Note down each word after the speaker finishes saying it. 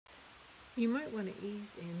You might want to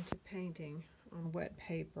ease into painting on wet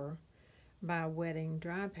paper by wetting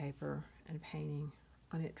dry paper and painting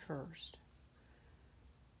on it first.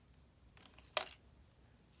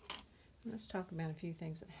 Let's talk about a few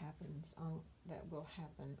things that will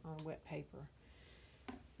happen on wet paper.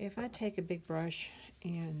 If I take a big brush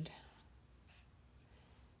and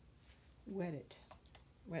wet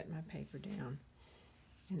my paper down,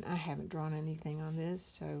 and I haven't drawn anything on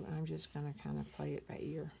this, so I'm just going to kind of play it by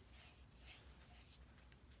ear.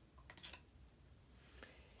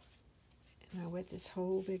 And I wet this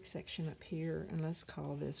whole big section up here, and let's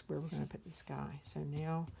call this where we're going to put the sky. So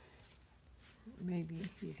now maybe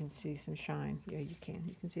you can see some shine. Yeah, you can.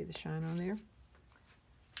 You can see the shine on there.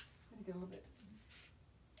 I'm going to get a little bit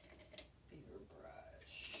bigger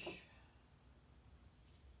brush.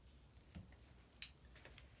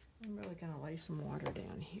 I'm really going to lay some water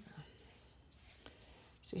down here.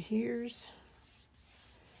 So let's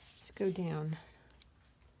go down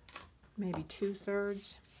maybe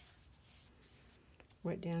 2/3.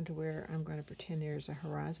 Wet down to where I'm going to pretend there's a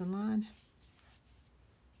horizon line.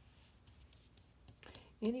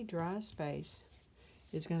 Any dry space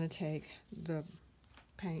is going to take the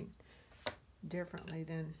paint differently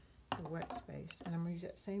than the wet space. And I'm going to use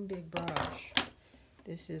that same big brush.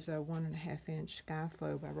 This is a 1.5 inch Sky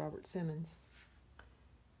Flow by Robert Simmons.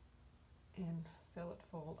 And fill it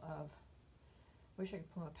full of, wish I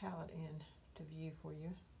could pull my palette in to view for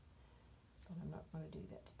you, but I'm not going to do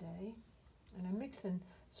that today. And I'm mixing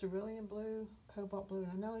cerulean blue, cobalt blue,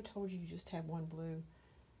 and I know I told you just have one blue,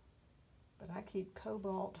 but I keep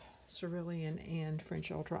cobalt, cerulean, and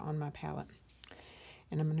French Ultra on my palette.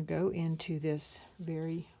 And I'm going to go into this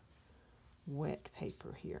very wet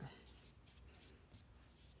paper here.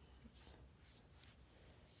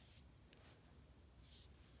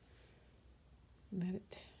 Let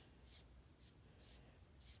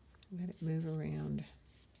it move around.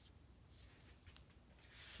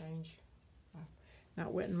 Change.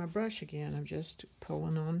 Not wetting my brush again. I'm just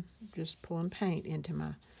pulling paint into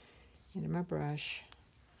my brush.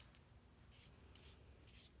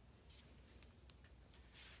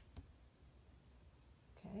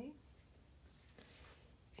 Okay.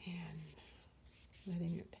 And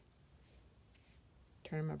letting it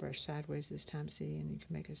turn my brush sideways this time, see, and you can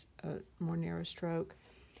make a more narrow stroke.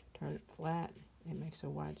 Turn it flat, it makes a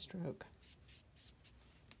wide stroke.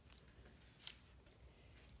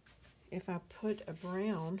 If I put a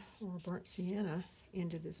brown or a burnt sienna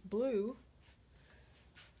into this blue,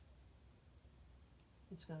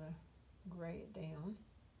 it's going to gray it down.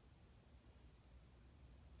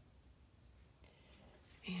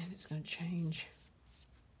 And it's going to change.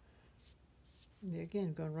 And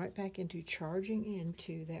again, going right back into charging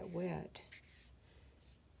into that wet.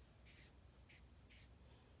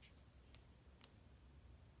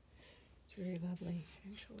 It's very lovely,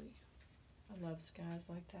 actually. I love skies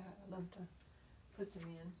like that. I love to put them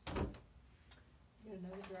in. Get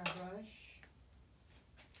another dry brush.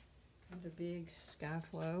 Another big Sky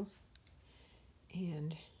Flow.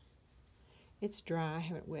 And it's dry. I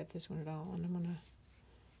haven't wet this one at all. And I'm going to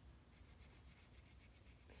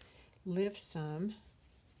lift some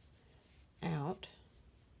out.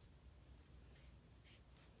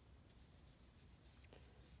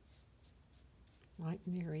 Like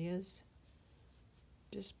in areas.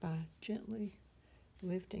 Just by gently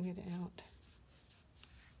lifting it out.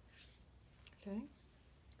 Okay,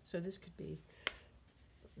 so this could be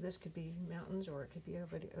mountains, or it could be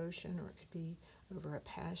over the ocean, or it could be over a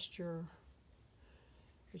pasture.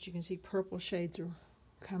 But you can see purple shades are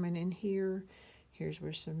coming in here. Here's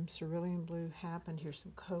where some cerulean blue happened. Here's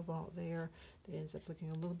some cobalt there that ends up looking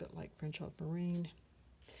a little bit like French ultramarine.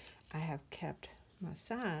 I have kept my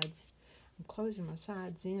sides. I'm closing my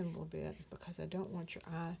sides in a little bit because I don't want your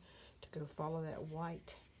eye to go follow that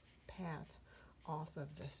white path off of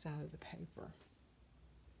the side of the paper.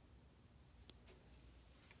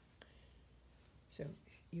 So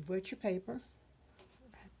you've wet your paper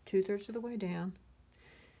 2/3 of the way down,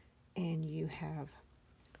 and you have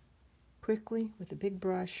quickly, with a big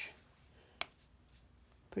brush,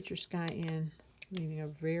 put your sky in, leaving a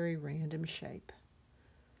very random shape.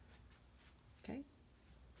 Okay?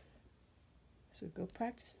 So go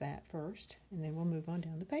practice that first, and then we'll move on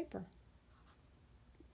down the paper.